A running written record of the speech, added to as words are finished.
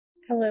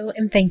Hello,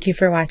 and thank you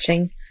for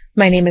watching.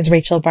 My name is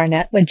Rachel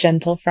Barnett with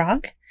Gentle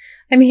Frog.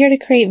 I'm here to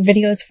create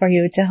videos for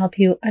you to help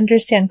you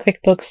understand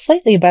QuickBooks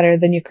slightly better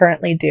than you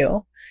currently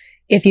do.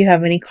 If you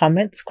have any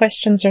comments,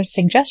 questions, or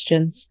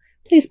suggestions,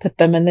 please put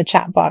them in the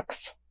chat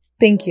box.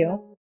 Thank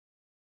you.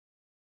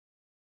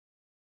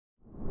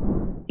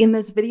 In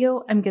this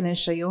video, I'm going to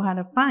show you how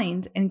to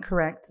find and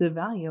correct the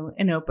value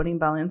in opening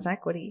balance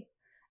equity.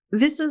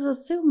 This is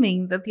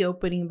assuming that the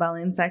opening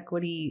balance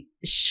equity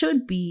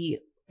should be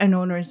an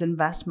owner's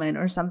investment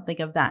or something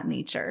of that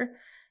nature.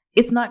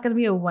 It's not going to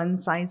be a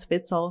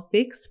one-size-fits-all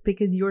fix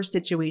because your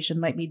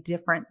situation might be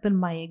different than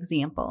my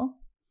example.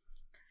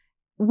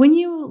 When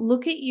you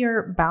look at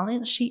your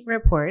balance sheet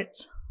report,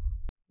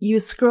 you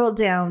scroll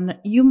down,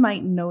 you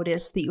might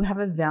notice that you have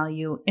a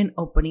value in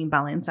opening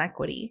balance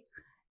equity.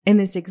 In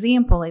this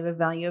example, I have a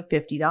value of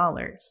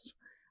 $50.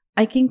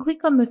 I can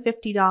click on the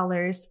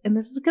 $50 and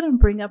this is going to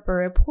bring up a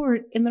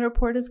report, and the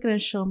report is going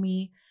to show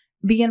me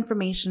the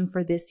information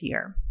for this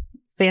year.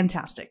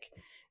 Fantastic.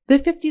 The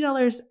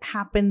 $50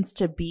 happens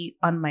to be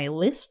on my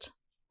list.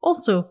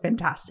 Also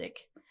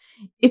fantastic.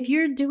 If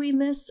you're doing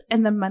this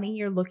and the money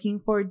you're looking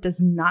for does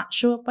not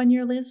show up on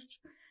your list,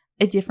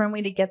 a different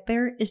way to get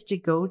there is to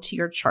go to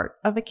your chart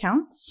of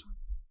accounts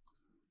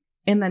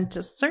and then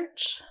to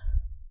search.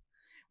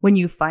 When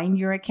you find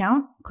your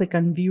account, click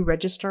on View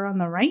Register on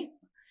the right,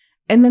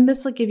 and then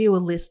this will give you a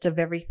list of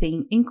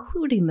everything,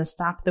 including the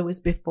stuff that was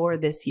before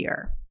this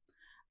year.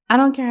 I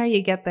don't care how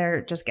you get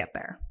there, just get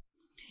there.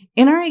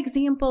 In our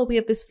example, we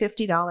have this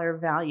 $50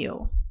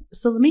 value.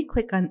 So let me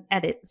click on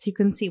Edit so you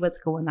can see what's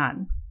going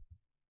on.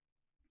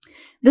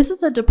 This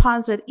is a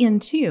deposit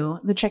into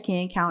the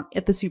checking account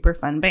at the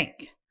Superfund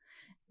Bank.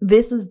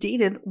 This is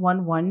dated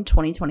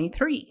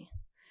 1/1/2023.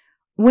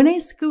 When I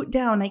scoot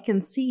down, I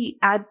can see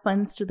add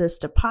funds to this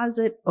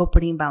deposit,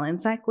 opening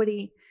balance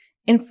equity.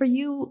 And for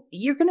you,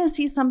 you're going to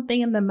see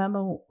something in the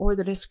memo or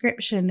the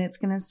description. It's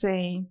going to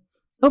say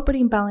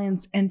opening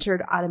balance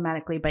entered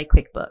automatically by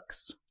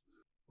QuickBooks.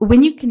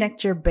 When you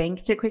connect your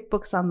bank to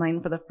QuickBooks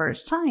Online for the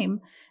first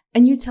time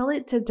and you tell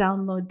it to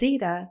download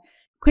data,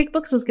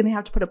 QuickBooks is going to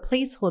have to put a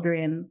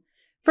placeholder in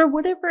for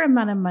whatever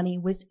amount of money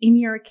was in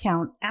your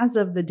account as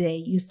of the day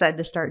you said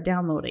to start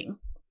downloading.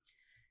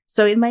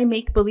 So in my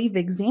make-believe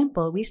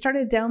example, we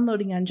started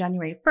downloading on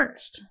January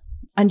 1st.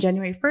 On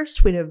January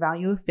 1st, we had a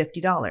value of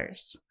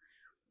 $50.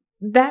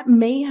 That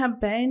may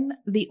have been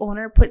the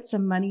owner put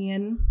some money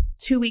in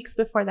 2 weeks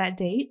before that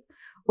date,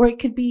 or it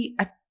could be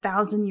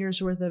 1,000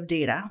 years worth of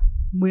data.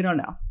 We don't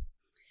know.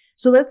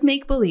 So let's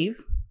make believe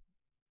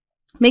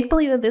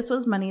that this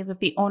was money that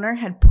the owner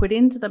had put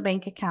into the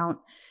bank account,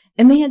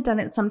 and they had done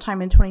it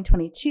sometime in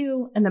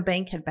 2022, and the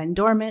bank had been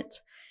dormant.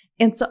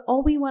 And so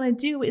all we want to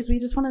do is we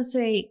just want to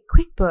say,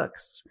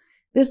 QuickBooks,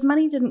 this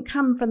money didn't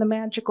come from the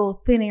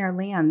magical thin air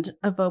land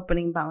of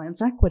opening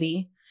balance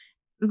equity.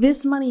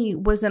 This money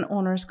was an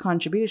owner's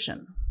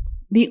contribution.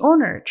 The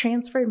owner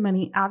transferred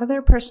money out of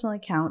their personal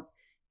account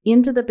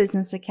into the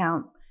business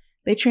account.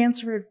 They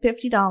transferred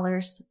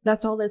 $50.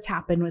 That's all that's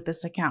happened with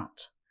this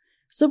account.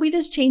 So we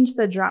just change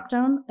the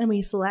dropdown and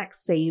we select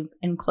Save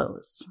and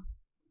Close.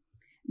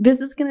 This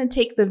is going to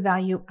take the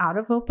value out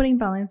of opening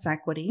balance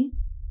equity.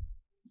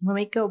 When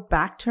we go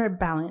back to our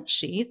balance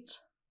sheet,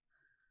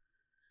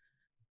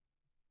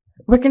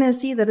 we're going to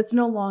see that it's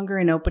no longer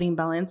an opening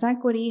balance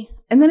equity,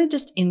 and then it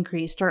just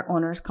increased our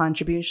owner's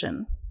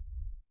contribution.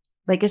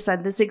 Like I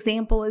said, this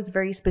example is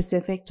very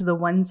specific to the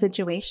one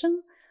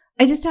situation.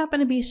 I just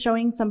happened to be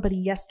showing somebody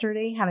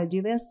yesterday how to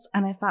do this,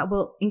 and I thought,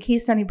 well, in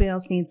case anybody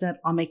else needs it,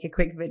 I'll make a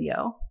quick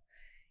video.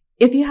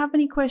 If you have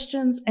any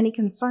questions, any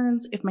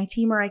concerns, if my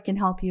team or I can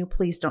help you,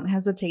 please don't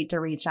hesitate to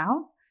reach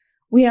out.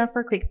 We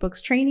offer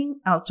QuickBooks training,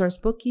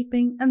 outsourced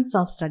bookkeeping, and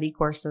self-study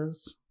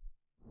courses.